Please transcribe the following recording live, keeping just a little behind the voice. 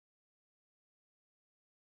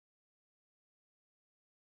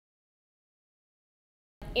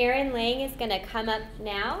Aaron Lange is going to come up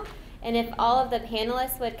now, and if all of the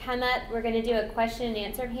panelists would come up, we're going to do a question and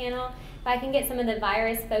answer panel. If I can get some of the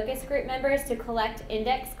virus focus group members to collect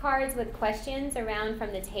index cards with questions around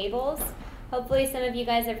from the tables. Hopefully some of you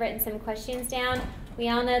guys have written some questions down. We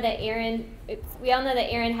all know that Aaron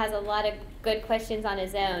has a lot of good questions on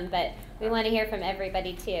his own, but we want to hear from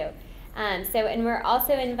everybody too. And we're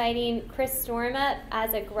also inviting Chris Storm up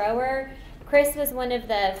as a grower. Chris was one of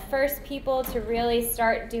the first people to really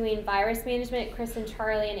start doing virus management, Chris and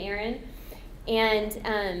Charlie and Aaron.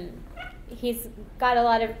 And he's got a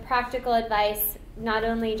lot of practical advice, not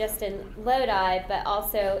only just in Lodi, but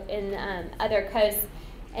also in other coasts.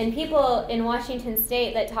 And people in Washington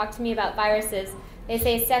State that talk to me about viruses, they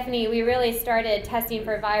say, Stephanie, we really started testing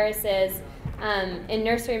for viruses in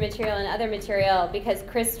nursery material and other material because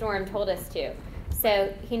Chris Storm told us to.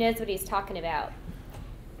 So he knows what he's talking about.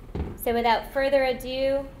 So without further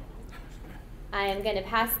ado, I am going to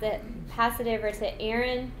pass it over to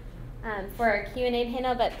Aaron for our Q&A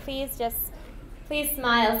panel, but please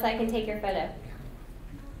smile so I can take your photo.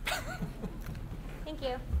 Thank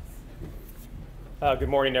you. Good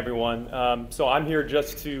morning, everyone. So I'm here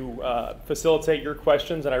just to facilitate your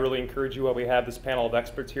questions, and I really encourage you while we have this panel of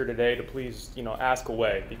experts here today to please, ask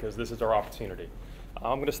away, because this is our opportunity.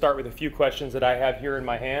 I'm going to start with a few questions that I have here in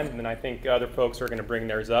my hand, and then I think other folks are going to bring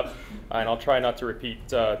theirs up, and I'll try not to repeat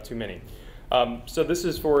too many. So this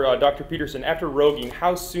is for Dr. Peterson. After roguing,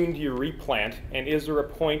 how soon do you replant, and is there a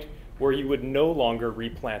point where you would no longer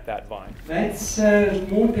replant that vine? That's a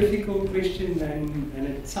more difficult question than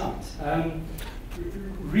it sounds.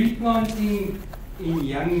 Replanting in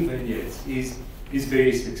young vineyards is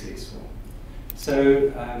very successful.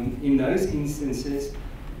 So in those instances,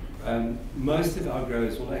 most of our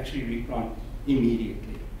growers will actually replant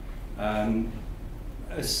immediately.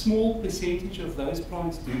 A small percentage of those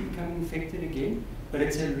plants do become infected again, but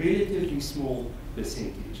it's a relatively small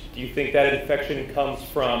percentage. Do you think that infection comes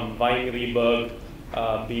from vine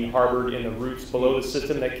mealybug being harbored in the roots below the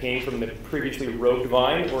system that came from the previously rogued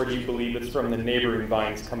vine, or do you believe it's from the neighboring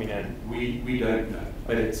vines coming in? We don't know,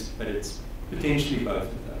 but it's potentially both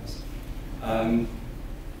of those.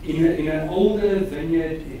 In an older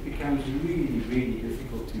vineyard, it becomes really, really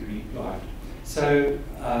difficult to replant. So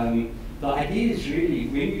the idea is really,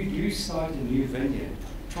 when you do start a new vineyard,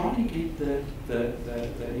 try to get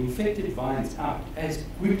the infected vines out as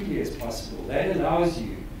quickly as possible. That allows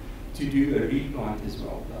you to do a replant as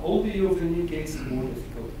well. The older your vineyard gets, the more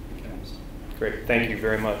difficult it becomes. Great, thank you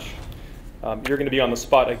very much. You're going to be on the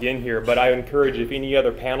spot again here, but I encourage, if any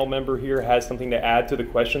other panel member here has something to add to the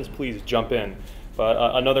questions, please jump in.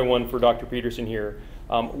 But another one for Dr. Peterson here.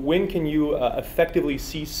 When can you effectively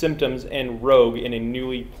see symptoms and rogue in a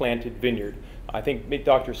newly planted vineyard? I think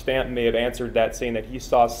Dr. Stamp may have answered that, saying that he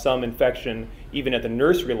saw some infection even at the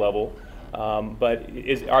nursery level. But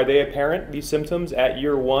are they apparent, these symptoms, at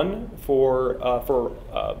year one for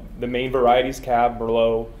the main varieties, Cab,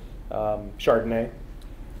 Merlot, Chardonnay?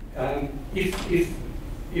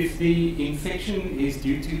 If the infection is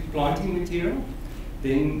due to planting material,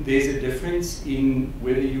 then there's a difference in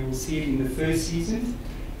whether you will see it in the first season,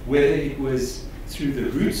 whether it was through the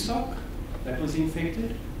rootstock that was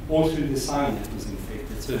infected or through the sign that was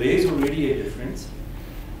infected. So there's already a difference.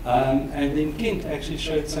 And then Kent actually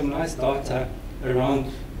showed some nice data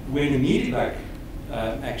around when a mealybug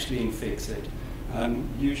actually infects it.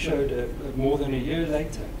 You showed more than a year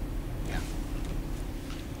later.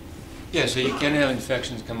 Yeah, so you can have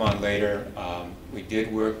infections come on later. We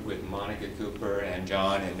did work with Monica Cooper and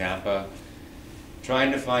John in Napa,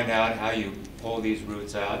 trying to find out how you pull these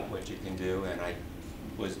roots out, what you can do. And I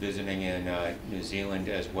was visiting in New Zealand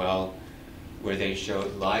as well, where they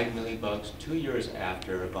showed live mealybugs 2 years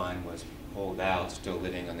after a vine was pulled out, still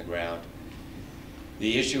living on the ground.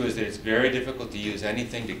 The issue is that it's very difficult to use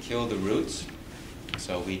anything to kill the roots.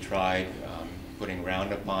 So we tried putting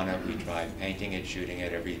Roundup on it, we tried painting it, shooting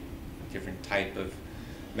it, every different type of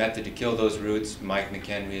method to kill those roots. Mike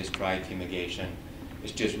McHenry has tried fumigation.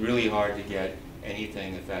 It's just really hard to get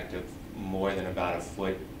anything effective more than about a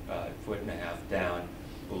foot and a half down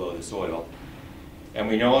below the soil. And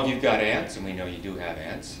we know if you've got ants, and we know you do have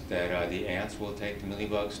ants, that the ants will take the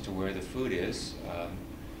mealybugs to where the food is,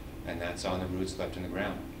 and that's on the roots left in the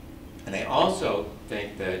ground. And they also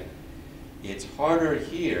think that it's harder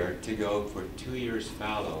here to go for 2 years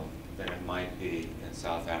fallow than it might be in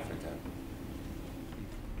South Africa.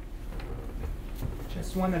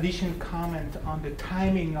 Just one additional comment on the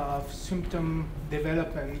timing of symptom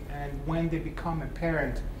development and when they become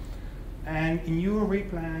apparent. And in your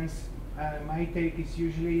replants, my take is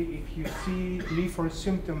usually if you see leaf rot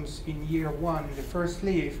symptoms in year one, in the first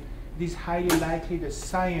leaf, it is highly likely the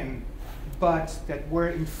cyan buds that were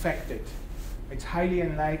infected. It's highly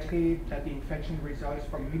unlikely that the infection results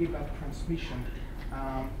from mealybug transmission.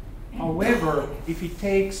 However, if it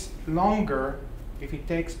takes longer, if it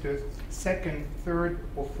takes the second, third,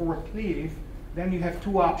 or fourth leaf, then you have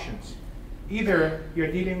two options. Either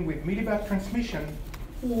you're dealing with mealybug transmission,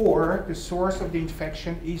 or the source of the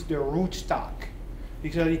infection is the rootstock,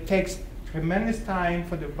 because it takes tremendous time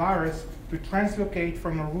for the virus to translocate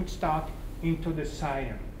from a rootstock into the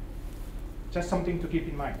cyan. Just something to keep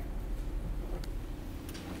in mind.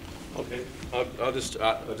 Okay, I'll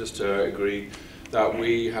just agree that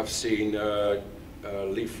we have seen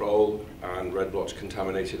leaf roll and red blotch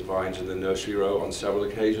contaminated vines in the nursery row on several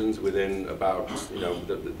occasions. Within about,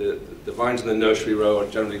 the vines in the nursery row are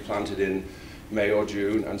generally planted in May or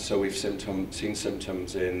June, and so we've seen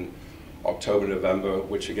symptoms in October, November,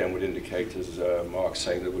 which again would indicate, as Mark's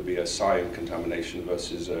saying, there would be a cyan contamination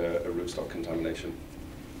versus a rootstock contamination.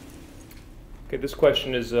 Okay, this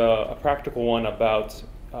question is a practical one about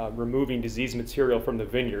removing diseased material from the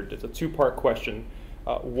vineyard. It's a two-part question.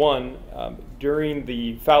 One, during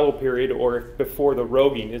the fallow period or before the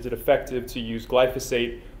roguing, is it effective to use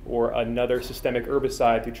glyphosate or another systemic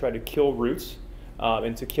herbicide to try to kill roots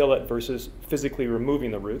and to kill it versus physically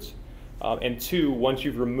removing the roots? And two, once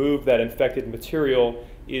you've removed that infected material,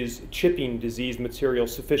 is chipping diseased material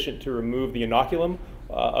sufficient to remove the inoculum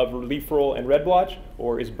of leaf roll and red blotch,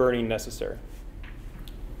 or is burning necessary?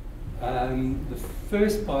 The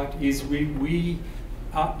first part is way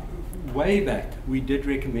back we did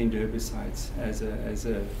recommend herbicides as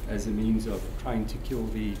a means of trying to kill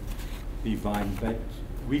the vine, but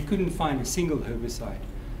we couldn't find a single herbicide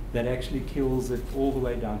that actually kills it all the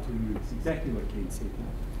way down to the roots. Exactly what Ken said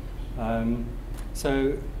now.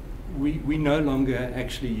 So we no longer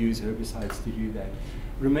actually use herbicides to do that.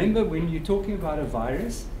 Remember, when you're talking about a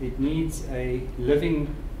virus, it needs a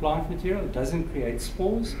living plant material. It doesn't create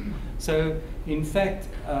spores. So in fact,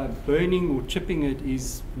 burning or chipping it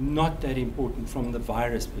is not that important from the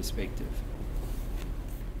virus perspective.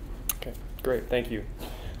 Okay, great, thank you.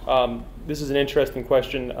 This is an interesting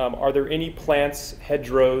question. Are there any plants,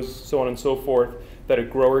 hedgerows, so on and so forth, that a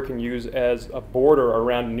grower can use as a border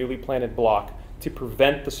around a newly planted block to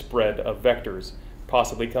prevent the spread of vectors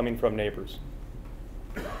possibly coming from neighbors?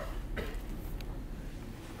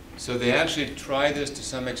 So they actually try this to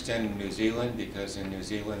some extent in New Zealand, because in New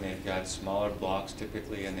Zealand they've got smaller blocks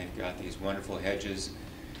typically, and they've got these wonderful hedges.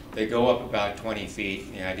 They go up about 20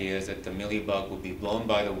 feet. The idea is that the mealybug will be blown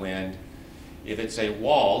by the wind. If it's a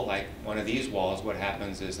wall, like one of these walls, what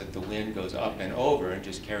happens is that the wind goes up and over and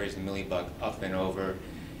just carries the mealybug up and over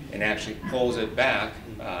and actually pulls it back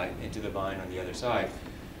into the vine on the other side.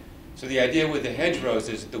 So the idea with the hedgerows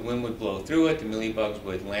is that the wind would blow through it, the mealybugs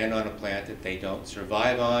would land on a plant that they don't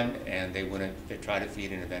survive on, and they try to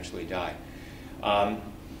feed and eventually die.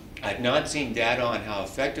 I've not seen data on how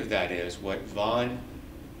effective that is. What Von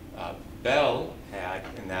Bell had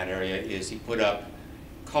in that area is he put up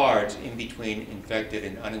cards in between infected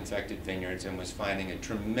and uninfected vineyards and was finding a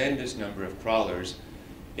tremendous number of crawlers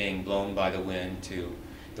being blown by the wind to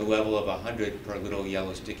the level of 100 per little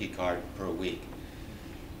yellow sticky card per week.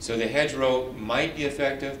 So the hedgerow might be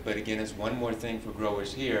effective, but again, it's one more thing for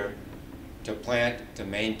growers here to plant, to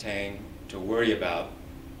maintain, to worry about,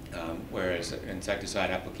 whereas insecticide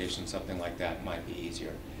application, something like that, might be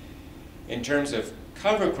easier. In terms of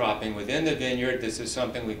cover cropping within the vineyard, this is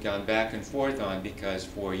something we've gone back and forth on, because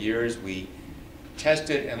for years we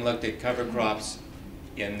tested and looked at cover crops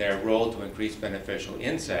in their role to increase beneficial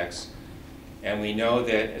insects. And we know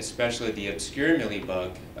that especially the obscure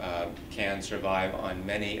mealybug can survive on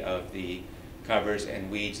many of the covers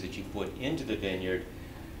and weeds that you put into the vineyard.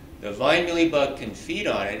 The vine mealybug can feed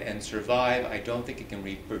on it and survive. I don't think it can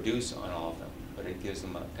reproduce on all of them, but it gives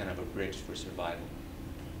them a kind of a bridge for survival.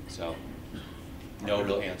 So no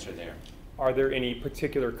real answer there. Are there any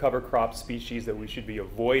particular cover crop species that we should be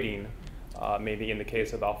avoiding, maybe in the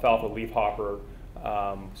case of alfalfa leafhopper?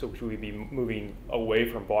 So should we be moving away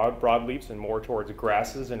from broadleafs and more towards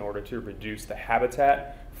grasses in order to reduce the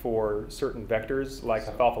habitat for certain vectors like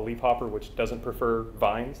alfalfa leafhopper, which doesn't prefer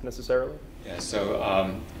vines necessarily? Yeah,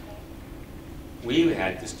 so we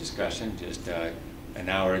had this discussion just an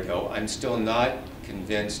hour ago. I'm still not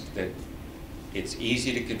convinced that it's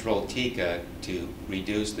easy to control Tika to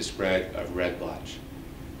reduce the spread of red blotch.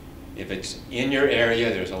 If it's in your area,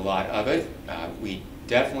 there's a lot of it. We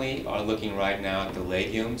definitely are looking right now at the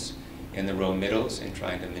legumes in the row middles and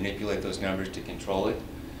trying to manipulate those numbers to control it.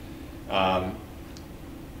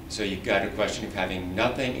 So you've got a question of having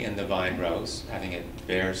nothing in the vine rows, having it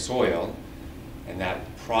bare soil, and that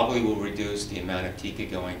probably will reduce the amount of tika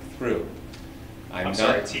going through. I'm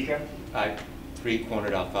sorry, tika?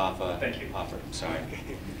 Three-cornered alfalfa. Thank you. Sorry.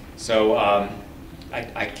 So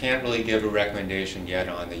I can't really give a recommendation yet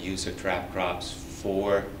on the use of trap crops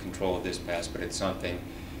for control of this pest, but it's something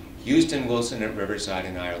Houston, Wilson at Riverside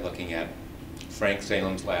and I are looking at. Frank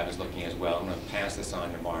Salem's lab is looking as well. I'm going to pass this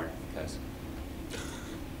on to Mark because.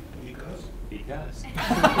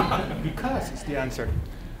 Because is the answer.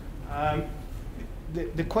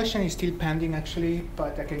 The question is still pending actually,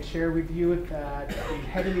 but I can share with you that in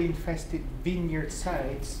heavily infested vineyard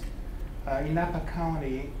sites in Napa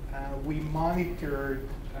County, we monitored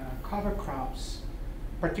cover crops,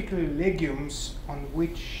 particularly legumes on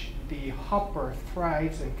which the hopper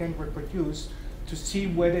thrives and can reproduce, to see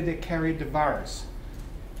whether they carry the virus.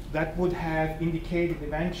 That would have indicated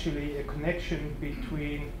eventually a connection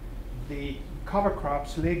between the cover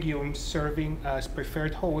crops, legumes serving as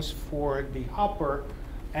preferred host for the hopper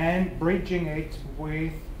and bridging it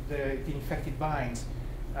with the infected vines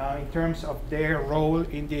in terms of their role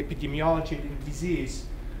in the epidemiology of the disease.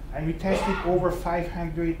 And we tested over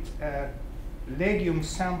 500 legume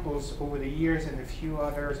samples over the years and a few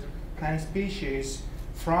other plant species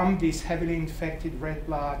from these heavily infected red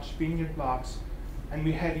blotch vineyard blocks, and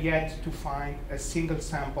we have yet to find a single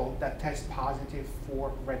sample that tests positive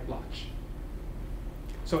for red blotch.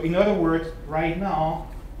 So in other words, right now,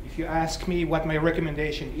 if you ask me what my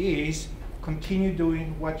recommendation is, continue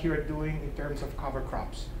doing what you're doing in terms of cover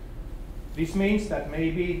crops. This means that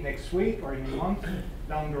maybe next week or in a month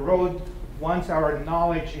down the road, once our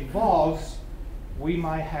knowledge evolves, we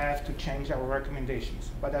might have to change our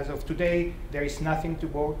recommendations. But as of today, there is nothing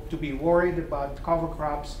to be worried about cover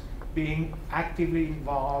crops being actively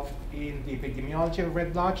involved in the epidemiology of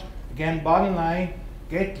red blotch. Again, bottom line,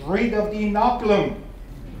 get rid of the inoculum.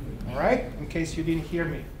 All right, in case you didn't hear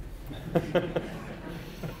me.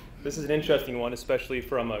 This is an interesting one, especially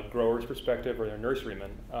from a grower's perspective or a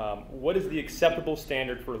nurseryman. What is the acceptable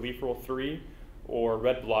standard for leaf roll 3 or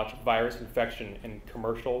red blotch virus infection in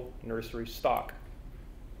commercial nursery stock?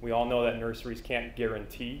 We all know that nurseries can't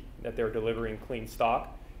guarantee that they're delivering clean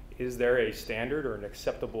stock. Is there a standard or an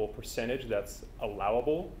acceptable percentage that's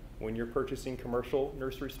allowable when you're purchasing commercial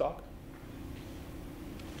nursery stock?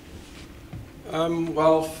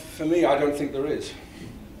 Well, for me, I don't think there is.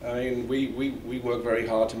 I mean, we work very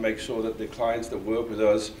hard to make sure that the clients that work with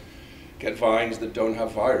us get vines that don't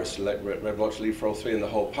have virus, like red blotch, leaf roll 3, and the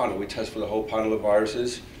whole panel. We test for the whole panel of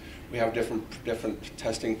viruses. We have different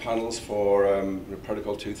testing panels for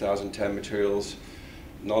Protocol 2010 materials,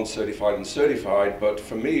 non-certified and certified. But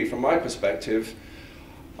for me, from my perspective,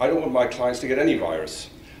 I don't want my clients to get any virus.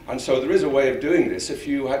 And so there is a way of doing this. If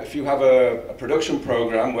you have a production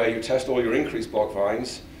program where you test all your increased block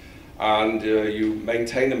vines and you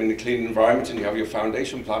maintain them in a clean environment, and you have your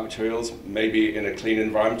foundation plant materials maybe in a clean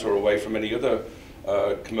environment or away from any other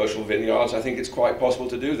commercial vineyards, I think it's quite possible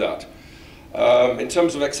to do that. In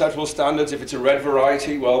terms of acceptable standards, if it's a red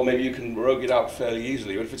variety, well, maybe you can rogue it out fairly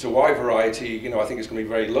easily. But if it's a white variety, I think it's going to be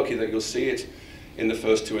very lucky that you'll see it in the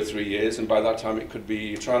first 2 or 3 years, and by that time it could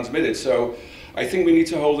be transmitted. So I think we need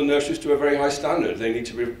to hold the nurseries to a very high standard. They need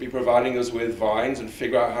to be providing us with vines and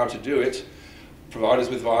figure out how to do it, provide us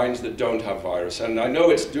with vines that don't have virus. And I know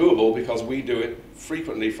it's doable because we do it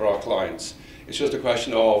frequently for our clients. It's just a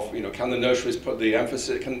question of, can the nurseries put the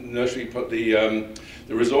emphasis, can the nursery put the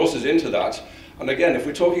resources into that? And again, if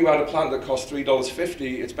we're talking about a plant that costs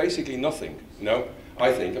 $3.50, it's basically nothing,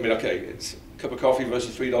 I think. I mean, okay, it's a cup of coffee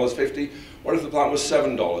versus $3.50. What if the plant was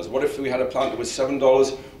 $7? What if we had a plant that was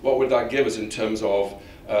 $7? What would that give us in terms of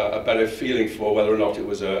a better feeling for whether or not it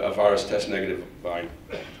was a virus test negative vine?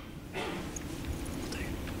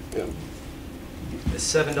 Yeah. The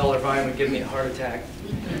 $7 vine would give me a heart attack.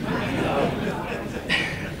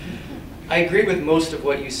 I agree with most of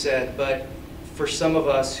what you said, but for some of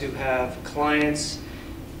us who have clients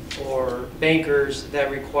or bankers that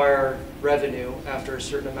require revenue after a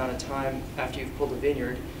certain amount of time after you've pulled a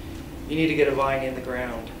vineyard, you need to get a vine in the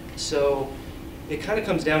ground. So it kind of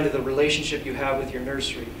comes down to the relationship you have with your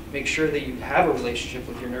nursery. Make sure that you have a relationship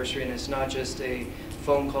with your nursery and it's not just a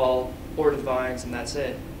phone call, order the vines, and that's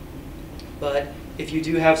it. But if you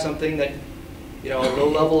do have something that, a low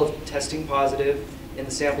level of testing positive in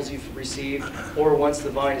the samples you've received, or once the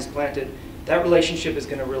vine is planted, that relationship is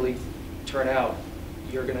going to really turn out.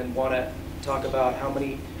 You're going to want to talk about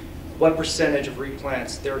what percentage of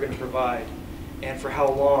replants they're going to provide, and for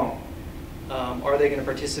how long. Are they going to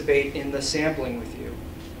participate in the sampling with you?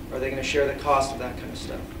 Are they going to share the cost of that kind of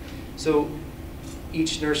stuff? So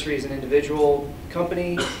each nursery is an individual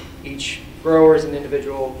company, each grower is an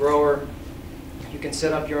individual grower. You can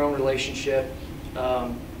set up your own relationship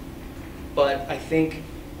But I think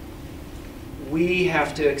we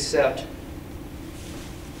have to accept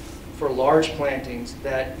for large plantings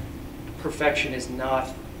that perfection is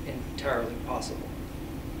not entirely possible.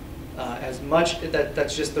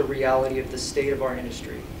 That's just the reality of the state of our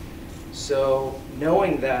industry. So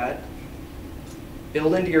knowing that,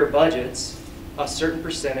 build into your budgets a certain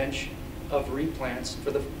percentage of replants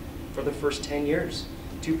for the first 10 years.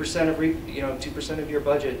 2% of 2% of your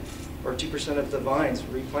budget, or 2% of the vines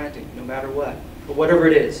replanting, no matter what, or whatever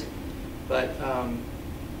it is. But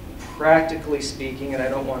practically speaking, and I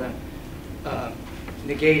don't want to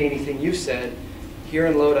negate anything you said, here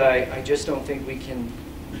in Lodi, I just don't think we can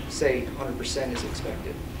say 100% is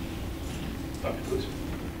expected. Please.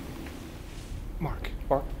 Mark,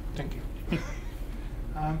 Mark? thank you.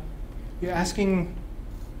 You're asking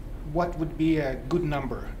what would be a good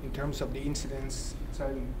number in terms of the incidence.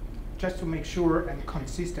 So just to make sure and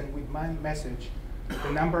consistent with my message,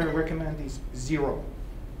 the number I recommend is 0.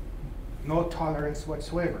 No tolerance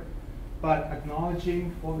whatsoever. But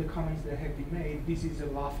acknowledging all the comments that have been made, this is a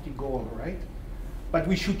lofty goal, right? But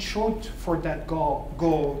we should shoot for that goal,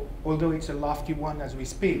 although it's a lofty one as we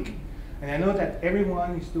speak. And I know that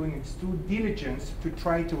everyone is doing its due diligence to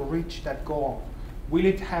try to reach that goal. Will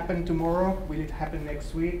it happen tomorrow? Will it happen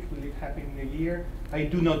next week? Will it happen in a year? I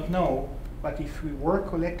do not know. But if we work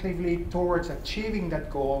collectively towards achieving that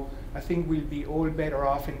goal, I think we'll be all better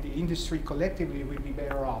off, and the industry collectively will be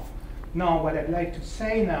better off. Now, what I'd like to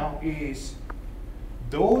say now is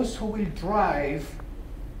those who will drive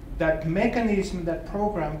that mechanism, that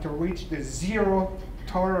program to reach the 0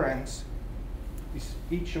 tolerance is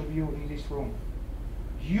each of you in this room.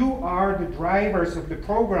 You are the drivers of the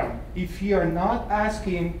program. If you are not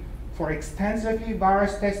asking for extensively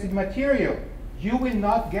virus-tested material, you will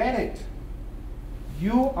not get it.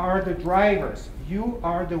 You are the drivers. You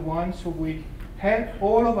are the ones who will help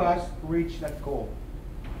all of us reach that goal.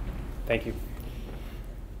 Thank you.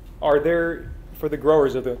 Are there, for the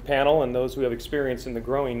growers of the panel and those who have experience in the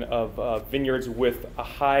growing of vineyards with a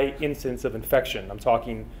high incidence of infection, I'm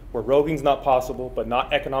talking where roving's not possible but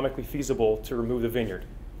not economically feasible to remove the vineyard,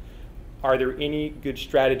 are there any good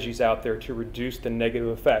strategies out there to reduce the negative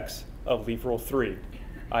effects of leaf roll 3,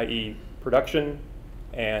 i.e. production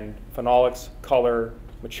and phenolics, color,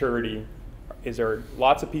 maturity? Is there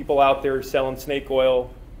lots of people out there selling snake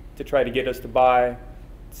oil to try to get us to buy,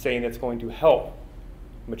 saying it's going to help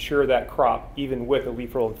mature that crop even with a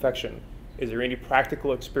leaf roll infection? Is there any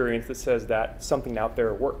practical experience that says that something out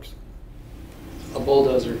there works? A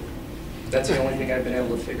bulldozer. That's the only thing I've been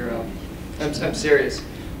able to figure out. I'm serious.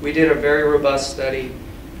 We did a very robust study,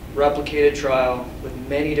 replicated trial with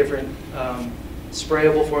many different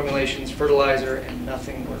sprayable formulations, fertilizer, and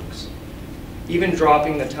nothing works. Even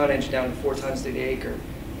dropping the tonnage down to 4 tons to the acre,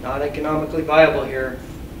 not economically viable here,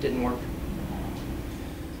 didn't work.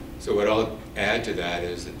 So what I'll add to that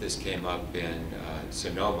is that this came up in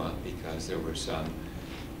Sonoma because there were some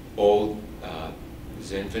old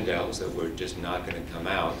Zinfandels that were just not going to come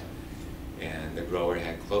out, and the grower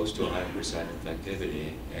had close to 100%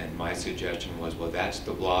 infectivity, and my suggestion was, well, that's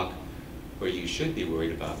the block where you should be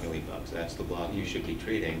worried about mealybugs. That's the block you should be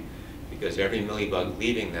treating, because every mealybug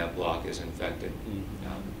leaving that block is infected.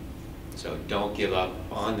 So don't give up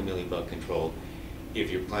on the mealybug control. If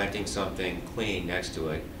you're planting something clean next to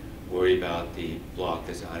it, worry about the block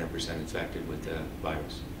that's 100% infected with the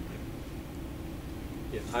virus.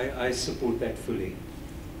 Yeah, I support that fully.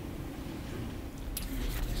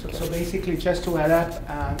 So basically, just to add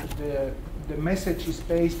up, the message is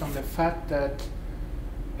based on the fact that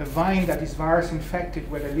a vine that is virus infected,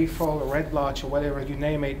 whether leaf roll or red blotch or whatever you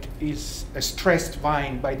name it, is a stressed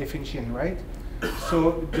vine by definition, right?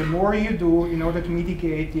 So the more you do in order to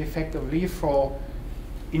mitigate the effect of leaf roll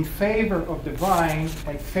in favor of the vine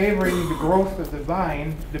and favoring the growth of the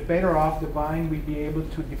vine, the better off the vine will be able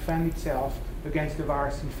to defend itself against the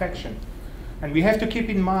virus infection. And we have to keep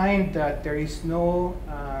in mind that there is no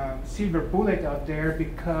silver bullet out there,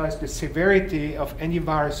 because the severity of any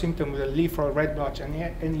virus symptom with a leaf roll, red blotch, and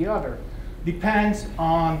any other depends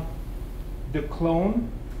on the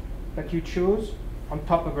clone that you choose on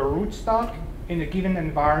top of a rootstock in a given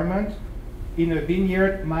environment in a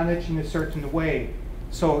vineyard managed in a certain way.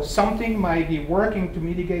 So something might be working to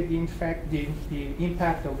mitigate the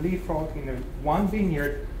impact of leaf rot in one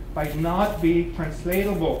vineyard might not be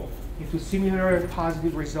translatable into similar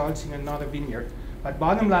positive results in another vineyard. But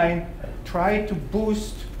bottom line, try to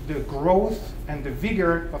boost the growth and the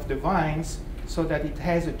vigor of the vines so that it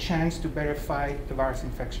has a chance to better fight the virus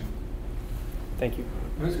infection. Thank you.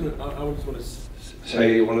 I just want to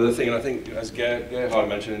say one other thing, and I think, as Gerhard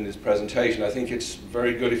mentioned in his presentation, I think it's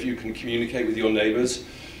very good if you can communicate with your neighbors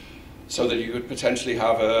so that you could potentially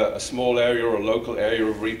have a small area or a local area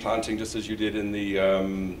of replanting, just as you did in the,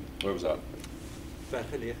 where was that?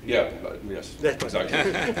 Yeah, yes, exactly.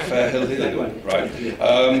 Right.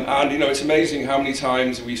 And you know, it's amazing how many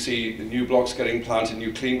times we see new blocks getting planted,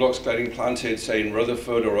 new clean blocks getting planted, say in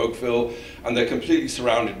Rutherford or Oakville, and they're completely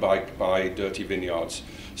surrounded by dirty vineyards.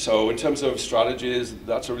 So in terms of strategies,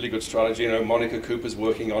 that's a really good strategy. You know, Monica Cooper's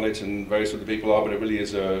working on it, and various other people are, but it really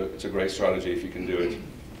is it's a great strategy if you can do it,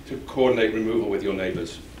 to coordinate removal with your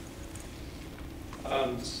neighbors.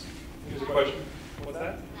 Here's a question. What's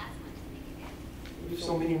that? There's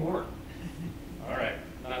so many more. All right.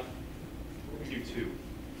 We'll do two.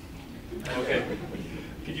 Okay.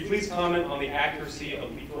 Could you please comment on the accuracy of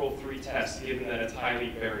leaf roll 3 tests, given that it's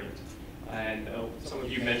highly variant? And some of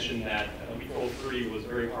you mentioned that leaf roll 3 was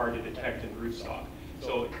very hard to detect in rootstock.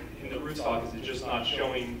 So in the rootstock, is it just not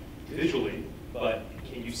showing visually, but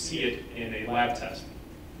can you see it in a lab test?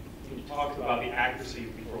 Can you talk about the accuracy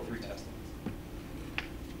of leaf roll 3 testing?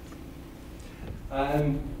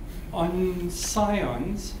 On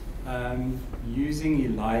scions, using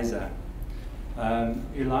ELISA.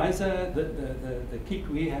 ELISA, the kit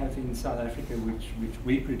we have in South Africa, which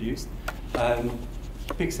we produced,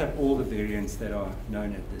 picks up all the variants that are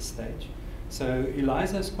known at this stage. So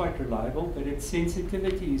ELISA is quite reliable, but its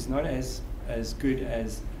sensitivity is not as good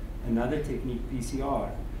as another technique,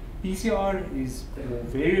 PCR. PCR is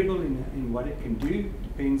variable in what it can do,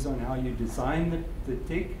 depends on how you design the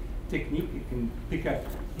technique. It can pick up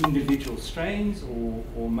individual strains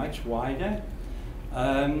or much wider,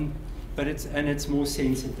 but it's more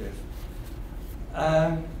sensitive.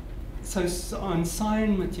 So on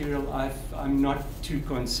scion material, I'm not too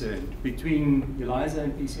concerned. Between ELISA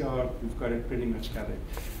and PCR, we've got it pretty much covered.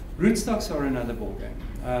 Rootstocks are another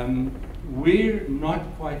ballgame. We're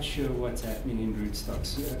not quite sure what's happening in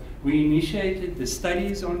rootstocks. We initiated the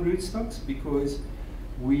studies on rootstocks because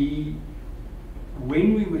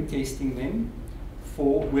when we were testing them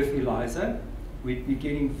with ELISA, we'd be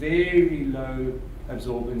getting very low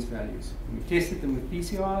absorbance values. When we tested them with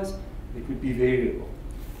PCRs, it would be variable.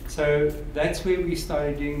 So that's where we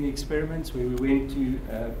started doing the experiments, where we went to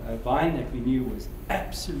a vine that we knew was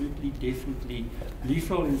absolutely, definitely leaf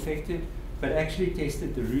roll infected, but actually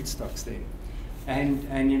tested the rootstocks then. And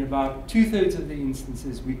in about 2/3 of the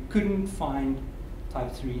instances, we couldn't find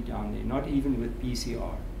type 3 down there, not even with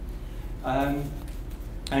PCR.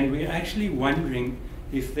 And we're actually wondering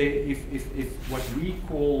if what we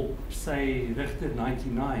call, say, Richter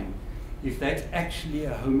 99, if that's actually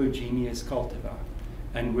a homogeneous cultivar,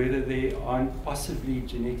 and whether there aren't possibly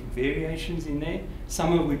genetic variations in there,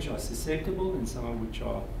 some of which are susceptible and some of which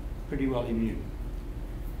are pretty well immune.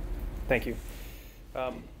 Thank you.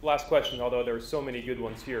 Last question, although there are so many good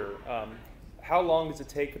ones here. How long does it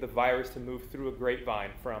take for the virus to move through a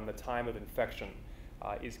grapevine from the time of infection?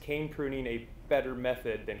 Is cane pruning a better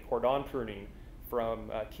method than cordon pruning from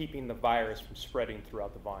keeping the virus from spreading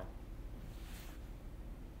throughout the vine?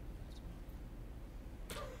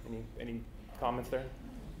 Any comments there?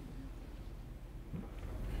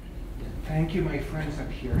 Thank you, my friends up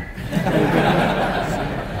here.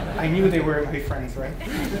 I knew they were my friends, right?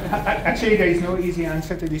 Actually, there is no easy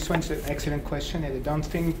answer to this one. It's an excellent question, and I don't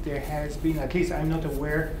think there has been, at least I'm not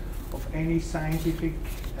aware of any scientific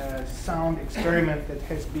sound experiment that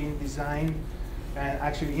has been designed and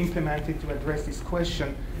actually implemented to address this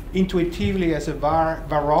question. Intuitively, as a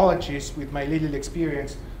virologist with my little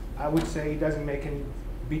experience, I would say it doesn't make any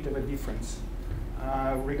bit of a difference.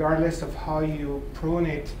 Regardless of how you prune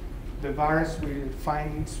it, the virus will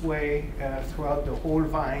find its way throughout the whole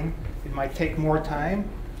vine. It might take more time.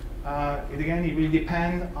 Again, it will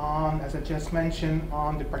depend on, as I just mentioned,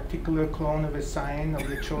 on the particular clone of a scion of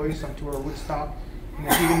the choice onto a rootstock in a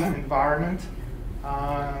given environment.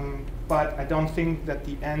 But I don't think that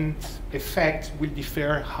the end effect will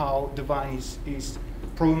differ how the vine is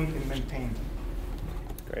pruned and maintained.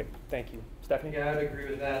 Great, thank you. Stephanie? Yeah, I'd agree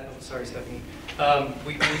with that. Oh, sorry, Stephanie.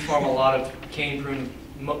 We farm a lot of cane pruned.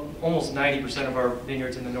 Almost 90% of our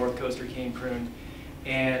vineyards in the North Coast are cane pruned,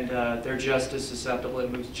 and they're just as susceptible.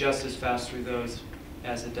 It moves just as fast through those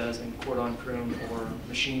as it does in cordon prune or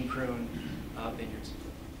machine prune vineyards.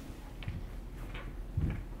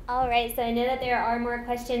 All right, so I know that there are more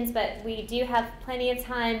questions, but we do have plenty of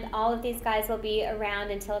time. All of these guys will be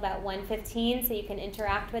around until about 1:15, so you can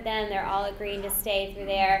interact with them. They're all agreeing to stay through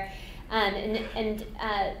there.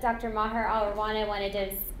 Dr. Maher Al-Rawana wanted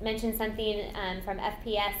to mention something from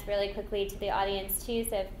FPS really quickly to the audience too,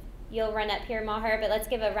 so if you'll run up here, Maher, but let's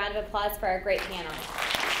give a round of applause for our great panel.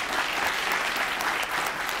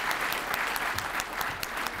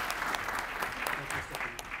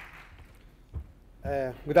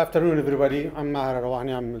 Good afternoon, everybody. I'm Maher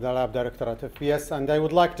Rawani. I'm the lab director at FPS, and I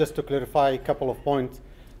would like just to clarify a couple of points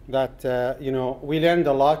that we learned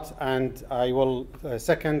a lot, and I will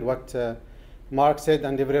second what Mark said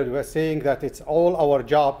and everybody was saying, that it's all our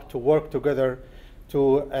job to work together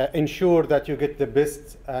to ensure that you get the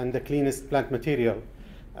best and the cleanest plant material.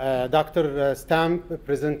 Dr. Stamp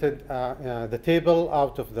presented the table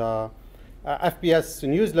out of the FPS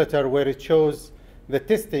newsletter where it shows the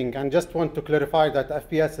testing, and just want to clarify that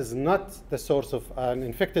FPS is not the source of an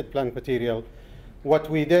infected plant material. What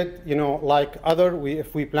we did, like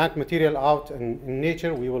if we plant material out in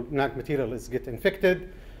nature, plant material is get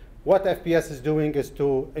infected. What FPS is doing is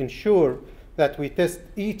to ensure that we test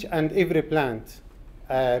each and every plant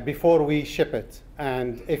before we ship it.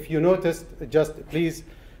 And if you noticed, just please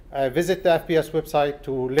visit the FPS website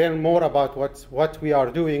to learn more about what we are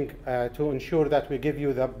doing to ensure that we give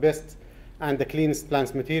you the best and the cleanest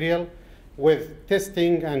plant material with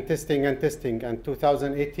testing and testing and testing. And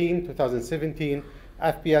 2018, 2017,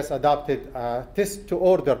 FPS adopted a test to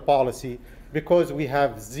order policy because we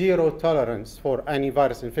have zero tolerance for any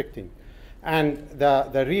virus infecting. And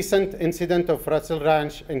the recent incident of Russell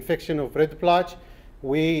Ranch infection of red blotch,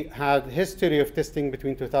 we had history of testing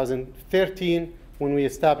between 2013 when we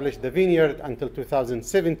established the vineyard until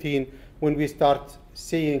 2017 when we start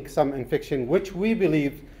seeing some infection, which we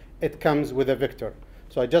believe it comes with a vector.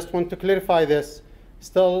 So I just want to clarify this.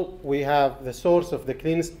 Still, we have the source of the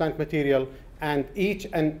cleanest plant material, and each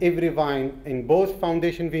and every vine in both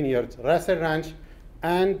foundation vineyards, Russell Ranch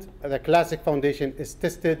and the Classic Foundation, is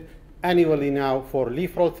tested annually now for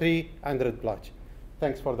leaf roll 3 and red blotch.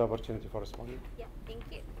 Thanks for the opportunity for responding. Yeah, thank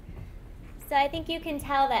you. So I think you can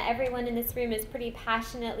tell that everyone in this room is pretty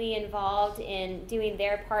passionately involved in doing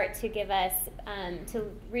their part to give us,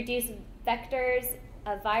 to reduce vectors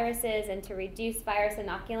of viruses and to reduce virus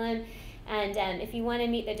inoculum. And if you want to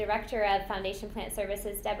meet the director of Foundation Plant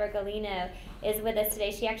Services, Deborah Galino, is with us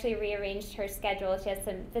today. She actually rearranged her schedule. She has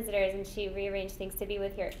some visitors, and she rearranged things to be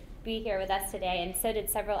here with us today. And so did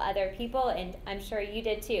several other people, and I'm sure you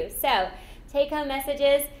did too. So take-home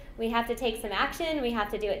messages. We have to take some action. We have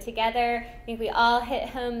to do it together. I think we all hit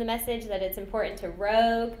home the message that it's important to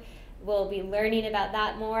rogue. We'll be learning about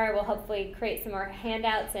that more. We'll hopefully create some more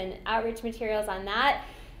handouts and outreach materials on that.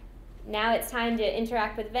 Now it's time to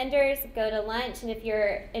interact with vendors, go to lunch, and if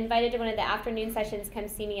you're invited to one of the afternoon sessions, come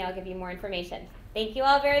see me. I'll give you more information. Thank you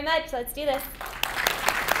all very much. Let's do this.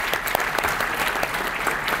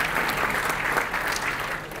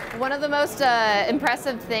 One of the most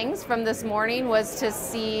impressive things from this morning was to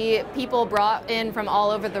see people brought in from all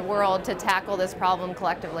over the world to tackle this problem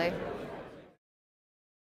collectively.